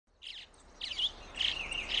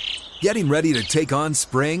Getting ready to take on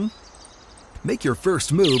spring? Make your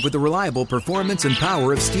first move with the reliable performance and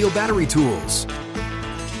power of Steel battery tools.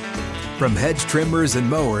 From hedge trimmers and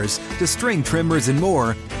mowers to string trimmers and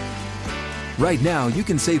more, right now you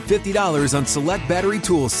can save $50 on select battery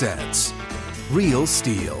tool sets. Real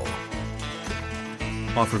Steel.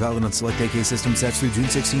 Offer valid on select AK system sets through June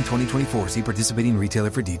 16, 2024. See participating retailer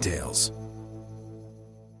for details.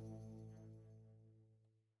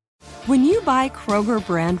 When you buy Kroger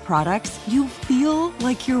brand products, you feel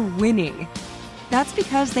like you're winning. That's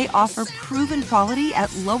because they offer proven quality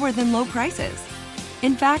at lower than low prices.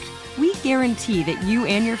 In fact, we guarantee that you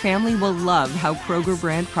and your family will love how Kroger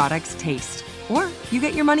brand products taste, or you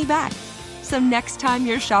get your money back. So next time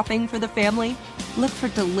you're shopping for the family, look for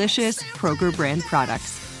delicious Kroger brand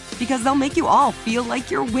products, because they'll make you all feel like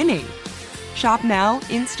you're winning. Shop now,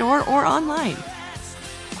 in-store, or online.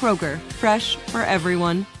 Kroger, fresh for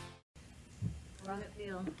everyone. How did it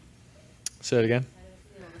feel? Say it again. How did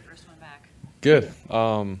it feel the first one back? Good.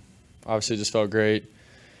 Obviously, just felt great.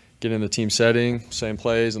 Getting in the team setting, same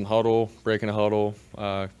plays in the huddle, breaking a huddle,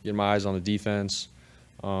 getting my eyes on the defense,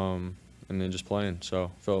 and then just playing.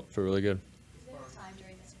 So felt really good. Was there a time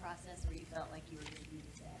during this process where you felt like you were going to need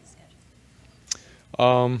to add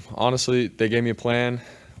a schedule? Honestly, they gave me a plan.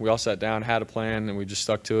 We all sat down, had a plan, and we just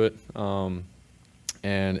stuck to it. And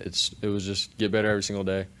it was just get better every single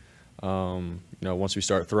day. Once we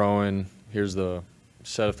start throwing, here's the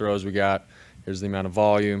set of throws we got. Here's the amount of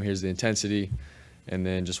volume. Here's the intensity. And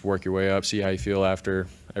then just work your way up, see how you feel after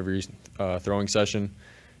every throwing session,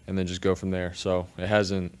 and then just go from there. So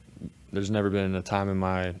there's never been a time in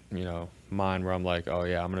my mind where I'm like, oh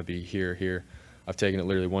yeah, I'm gonna be here. I've taken it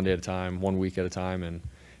literally one day at a time, 1 week at a time, and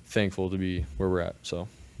thankful to be where we're at. So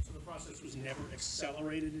the process was never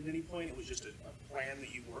accelerated at any point. It was just a plan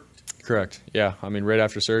that you worked. Correct. Yeah. I mean, right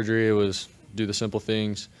after surgery, it was do the simple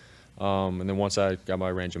things. And then once I got my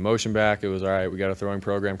range of motion back, it was all right. We got a throwing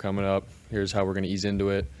program coming up. Here's how we're going to ease into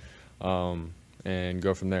it, and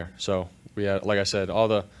go from there. So we had, like I said, all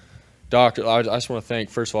the doctors. I just want to thank,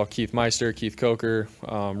 first of all, Keith Meister, Keith Coker,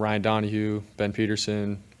 Ryan Donahue, Ben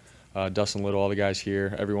Peterson, Dustin Little, all the guys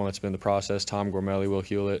here, everyone that's been in the process, Tom Gormelli, Will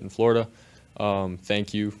Hewlett in Florida.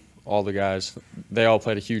 Thank you, all the guys. They all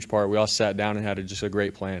played a huge part. We all sat down and had just a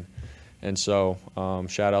great plan. And so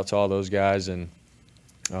shout out to all those guys. And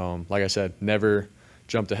like I said, never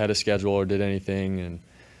jumped ahead of schedule or did anything and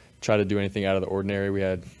try to do anything out of the ordinary. We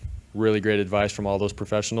had really great advice from all those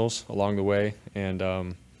professionals along the way,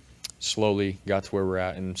 and slowly got to where we're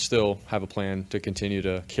at and still have a plan to continue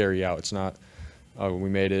to carry out. It's not we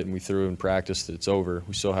made it and we threw and practiced, it's over.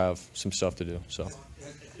 We still have some stuff to do. So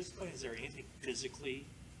At this point, is there anything physically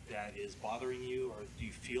that is bothering you, or do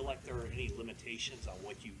you feel like there are any limitations on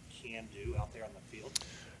what you can do out there on the field?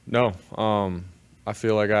 No. I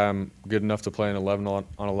feel like I'm good enough to play an 11 on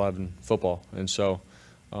 11 football. And so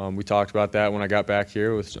we talked about that when I got back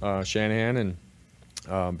here with Shanahan.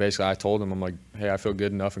 And basically I told him, I'm like, hey, I feel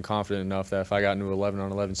good enough and confident enough that if I got into an 11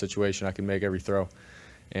 on 11 situation, I can make every throw.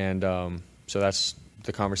 And so that's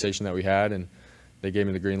the conversation that we had. And they gave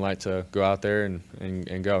me the green light to go out there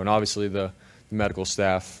and go. And obviously the medical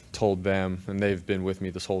staff told them, and they've been with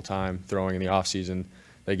me this whole time throwing in the offseason.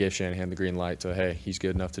 They gave Shanahan the green light to, hey, he's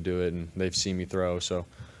good enough to do it, and they've seen me throw. So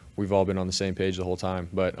we've all been on the same page the whole time.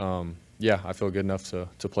 But, yeah, I feel good enough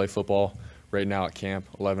to play football right now at camp,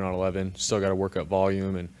 11 on 11. Still got to work up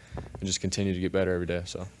volume and just continue to get better every day.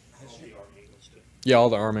 So, yeah, all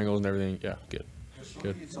the arm angles and everything, yeah, good.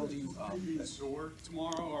 Good. Told you being sore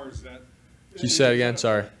tomorrow, or is that? Can you say it again?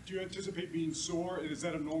 Sorry. Do you anticipate being sore? And is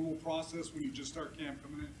that a normal process when you just start camp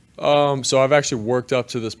coming in? So I've actually worked up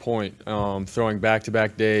to this point, throwing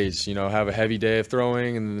back-to-back days. Have a heavy day of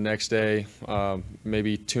throwing, and then the next day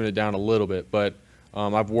maybe tune it down a little bit. But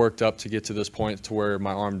I've worked up to get to this point to where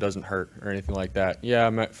my arm doesn't hurt or anything like that.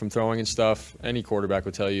 Yeah, from throwing and stuff, any quarterback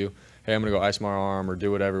would tell you, hey, I'm going to go ice my arm or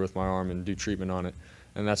do whatever with my arm and do treatment on it.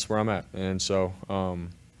 And that's where I'm at. And so,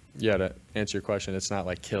 yeah, to answer your question, it's not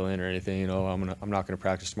like killing or anything. I'm not going to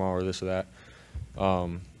practice tomorrow or this or that.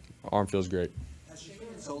 Arm feels great. Has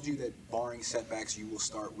Shanahan told you that barring setbacks, you will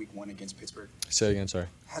start week 1 against Pittsburgh? Say it again, sorry.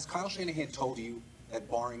 Has Kyle Shanahan told you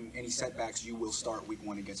that barring any setbacks, you will start week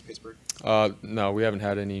 1 against Pittsburgh? No, we haven't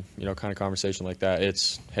had any, kind of conversation like that.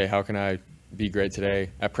 It's, hey, how can I be great today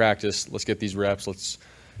at practice? Let's get these reps. Let's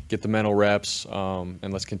get the mental reps,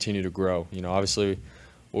 and let's continue to grow. Obviously,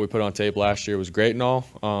 what we put on tape last year was great and all,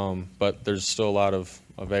 but there's still a lot of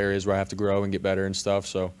areas where I have to grow and get better and stuff.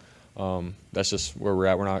 So that's just where we're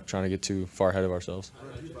at. We're not trying to get too far ahead of ourselves.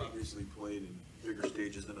 You've obviously played in bigger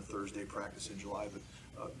stages than a Thursday practice in July,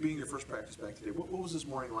 but Being your first practice back today, what was this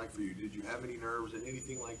morning like for you? Did you have any nerves and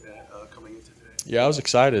anything like that coming into today? Yeah, I was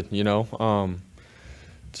excited,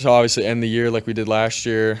 so obviously end the year like we did last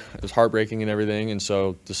year. It was heartbreaking and everything, and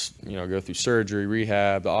so just go through surgery,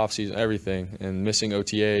 rehab, the off season, everything, and missing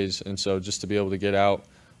OTAs, and so just to be able to get out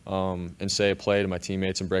and say a play to my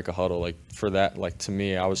teammates and break a huddle, to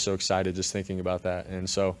me, I was so excited just thinking about that, and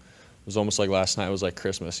so it was almost like last night was like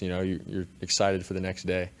Christmas. You're excited for the next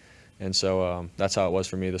day, and so that's how it was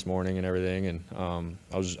for me this morning and everything, and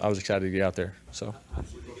I was excited to get out there. So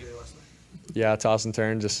yeah, toss and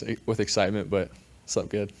turn just with excitement, but slept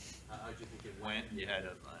good. How did you think it went? You had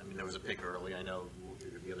there was a pick early. I know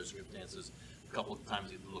the other circumstances. A couple of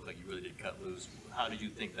times it looked like you really did cut loose. How did you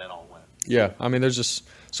think that all went? Yeah, there's just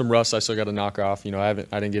some rust I still got to knock off. I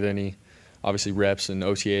didn't get any, obviously, reps and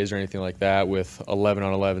OTAs or anything like that with 11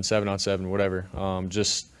 on 11, 7 on 7, whatever.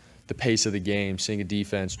 Just the pace of the game, seeing a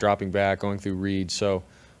defense, dropping back, going through reads. So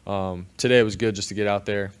today it was good just to get out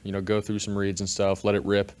there, go through some reads and stuff, let it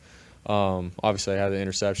rip. Obviously, I had the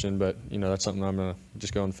interception, but that's something I'm gonna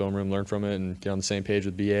just go in the film room, learn from it, and get on the same page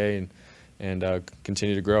with BA and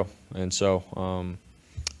continue to grow. And so,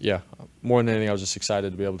 yeah, more than anything, I was just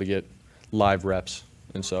excited to be able to get live reps.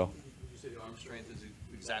 And so, would you say the arm strength is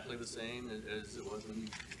exactly the same as it was when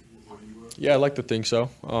you were? Yeah, I like to think so.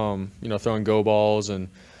 Throwing go balls and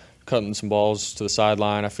cutting some balls to the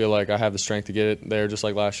sideline, I feel like I have the strength to get it there just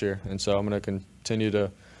like last year. And so I'm going to continue to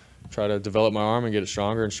try to develop my arm and get it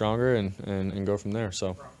stronger and stronger and go from there.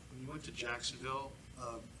 So when you went to Jacksonville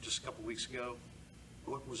just a couple weeks ago,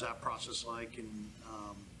 what was that process like, and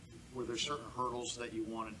were there certain hurdles that you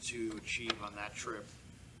wanted to achieve on that trip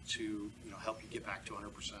to help you get back to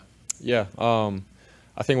 100%? Yeah,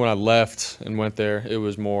 I think when I left and went there, it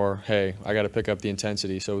was more, hey, I got to pick up the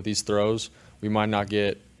intensity. So with these throws, we might not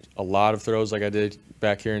get a lot of throws like I did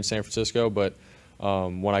back here in San Francisco, but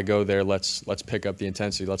when I go there, let's pick up the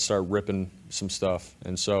intensity. Let's start ripping some stuff.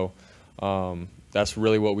 And so that's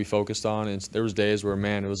really what we focused on. And there was days where,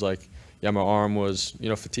 man, it was like, yeah, my arm was,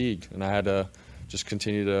 fatigued, and I had to just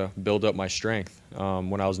continue to build up my strength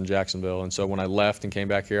when I was in Jacksonville. And so when I left and came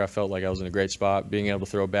back here, I felt like I was in a great spot, being able to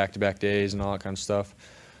throw back-to-back days and all that kind of stuff.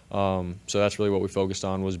 So that's really what we focused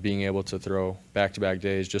on, was being able to throw back-to-back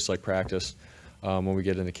days just like practice when we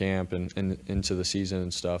get into camp and into the season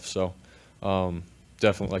and stuff. So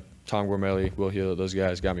definitely, like Tom Gormelli, Will Hewlett, those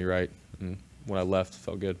guys got me right. And when I left, it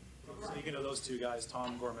felt good. Speaking of those two guys,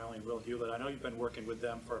 Tom Gormelli and Will Hewlett, I know you've been working with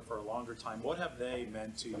them for a longer time. What have they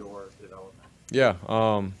meant to your development? Yeah,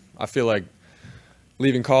 I feel like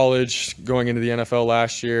leaving college, going into the NFL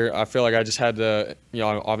last year, I feel like I just had to,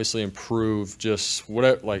 obviously improve just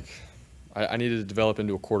whatever, I needed to develop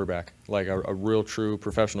into a quarterback, like a real true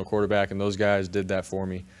professional quarterback, and those guys did that for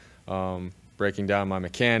me. Breaking down my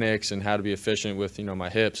mechanics and how to be efficient with, my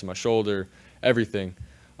hips and my shoulder, everything.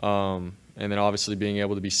 And then obviously being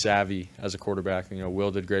able to be savvy as a quarterback.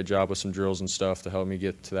 Will did a great job with some drills and stuff to help me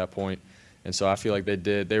get to that point. And so I feel like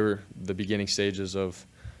they were the beginning stages of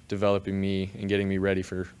developing me and getting me ready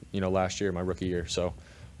for, last year, my rookie year. So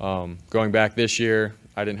going back this year,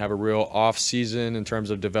 I didn't have a real off season in terms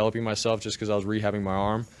of developing myself just because I was rehabbing my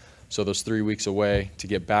arm. So those 3 weeks away to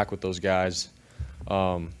get back with those guys,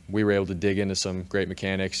 we were able to dig into some great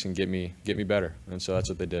mechanics and get me better. And so that's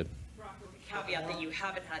what they did. Caveat that you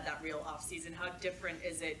haven't had that real off season. How different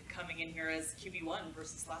is it coming in here as QB1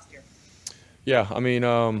 versus last year? Yeah,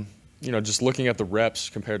 just looking at the reps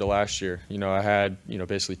compared to last year, I had,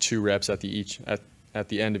 basically 2 reps at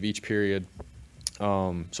the end of each period.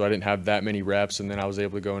 So I didn't have that many reps, and then I was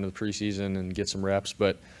able to go into the preseason and get some reps.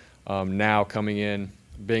 But now coming in,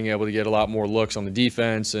 being able to get a lot more looks on the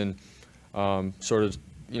defense and sort of,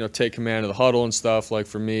 take command of the huddle and stuff, like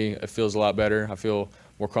for me, it feels a lot better. I feel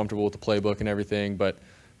more comfortable with the playbook and everything. But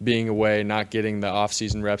being away, not getting the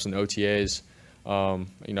off-season reps and OTAs, I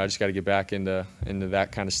just got to get back into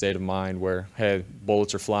that kind of state of mind where, hey,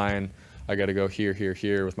 bullets are flying. I got to go here, here,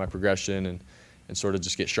 here with my progression and sort of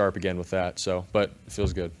just get sharp again with that. So, but it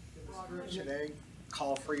feels good. Did the script today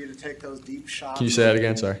call for you to take those deep shots? Can you say that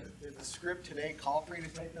again? Sorry. Did the script today call for you to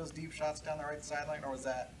take those deep shots down the right sideline, or was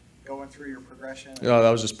that going through your progression? No, that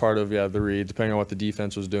was just part of the read, depending on what the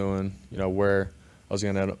defense was doing, where I was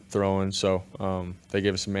going to end up throwing. So they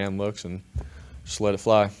gave us some man looks and just let it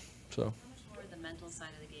fly. So. How much more of the mental side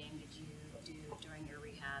of the game did you do during your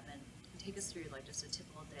rehab, and take us through just a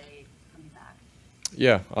typical day coming back?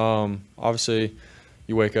 Yeah, obviously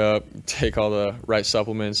you wake up, take all the right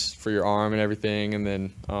supplements for your arm and everything, and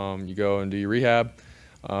then you go and do your rehab,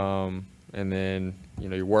 and then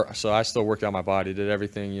you work. So I still worked out my body, did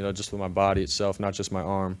everything just with my body itself, not just my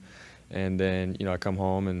arm. And then, I come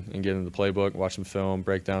home and get into the playbook, watch some film,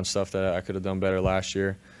 break down stuff that I could have done better last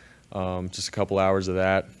year. Just a couple hours of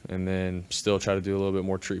that, and then still try to do a little bit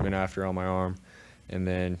more treatment after on my arm. And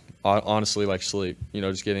then honestly, like sleep,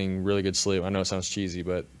 just getting really good sleep. I know it sounds cheesy,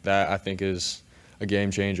 but that I think is a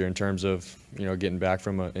game changer in terms of, getting back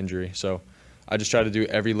from an injury. So I just try to do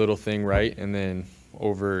every little thing right. And then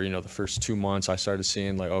over, the first 2 months, I started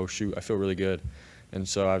seeing like, oh shoot, I feel really good. And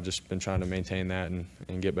so I've just been trying to maintain that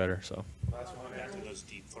and get better. So That's one back to those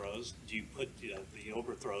deep throws. Do you put the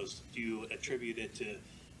overthrows, do you attribute it to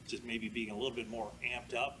just maybe being a little bit more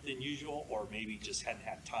amped up than usual, or maybe just hadn't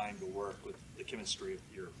had time to work with the chemistry of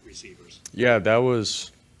your receivers? Yeah, that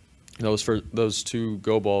was for those 2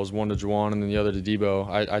 go balls, one to Juwan and then the other to Debo.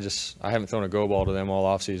 I haven't thrown a go ball to them all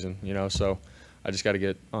off season, so I just got to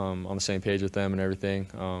get on the same page with them and everything.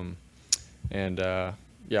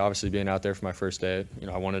 Yeah, obviously being out there for my first day,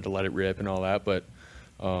 I wanted to let it rip and all that, but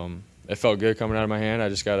it felt good coming out of my hand. I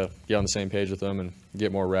just got to get on the same page with them and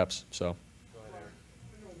get more reps. So.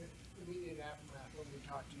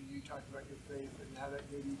 You talked about your faith and how that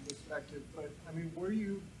gave you perspective, but I mean, were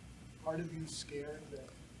you, part of you, scared that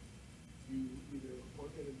you either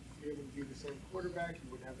weren't going to be able to be the same quarterback,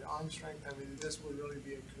 you wouldn't have the arm strength? I mean, this would really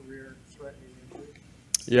be a career-threatening injury?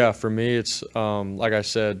 Yeah, for me, it's like I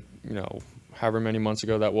said, however many months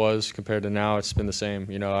ago that was compared to now, it's been the same.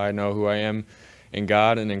 I know who I am in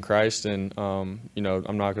God and in Christ, and I'm not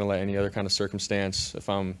going to let any other kind of circumstance, if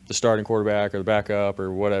I'm the starting quarterback or the backup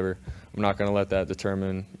or whatever, I'm not going to let that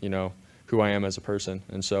determine, who I am as a person.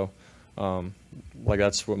 And so,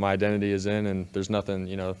 that's what my identity is in, and there's nothing,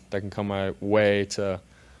 that can come my way to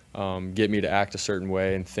get me to act a certain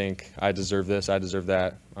way and think I deserve this, I deserve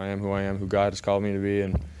that. I am who I am, who God has called me to be,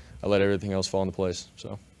 and I let everything else fall into place.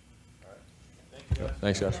 So,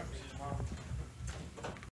 thanks, guys.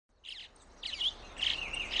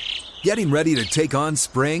 Getting ready to take on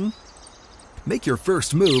spring? Make your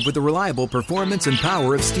first move with the reliable performance and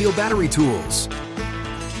power of Steel battery tools.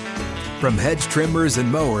 From hedge trimmers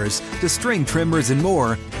and mowers to string trimmers and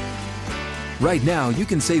more, right now you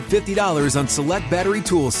can save $50 on select battery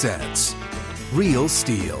tool sets. Real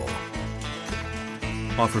Steel.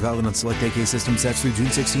 Offer valid on select AK system sets through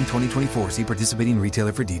June 16, 2024. See participating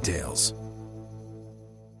retailer for details.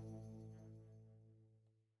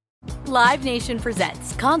 Live Nation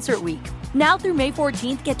presents Concert Week. Now through May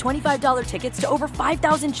 14th, get $25 tickets to over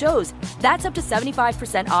 5,000 shows. That's up to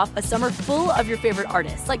 75% off a summer full of your favorite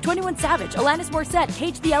artists like 21 Savage, Alanis Morissette,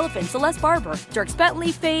 Cage the Elephant, Celeste Barber, Dierks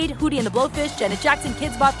Bentley, Fade, Hootie and the Blowfish, Janet Jackson,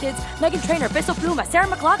 Kids Bop Kids, Meghan Trainor, Peso Pluma, Sarah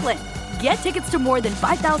McLachlan. Get tickets to more than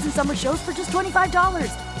 5,000 summer shows for just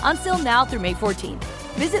 $25. Until now through May 14th.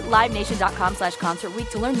 Visit LiveNation.com/Concert Week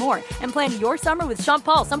to learn more and plan your summer with Sean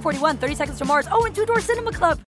Paul, Sum 41, 30 Seconds to Mars, and Two Door Cinema Club.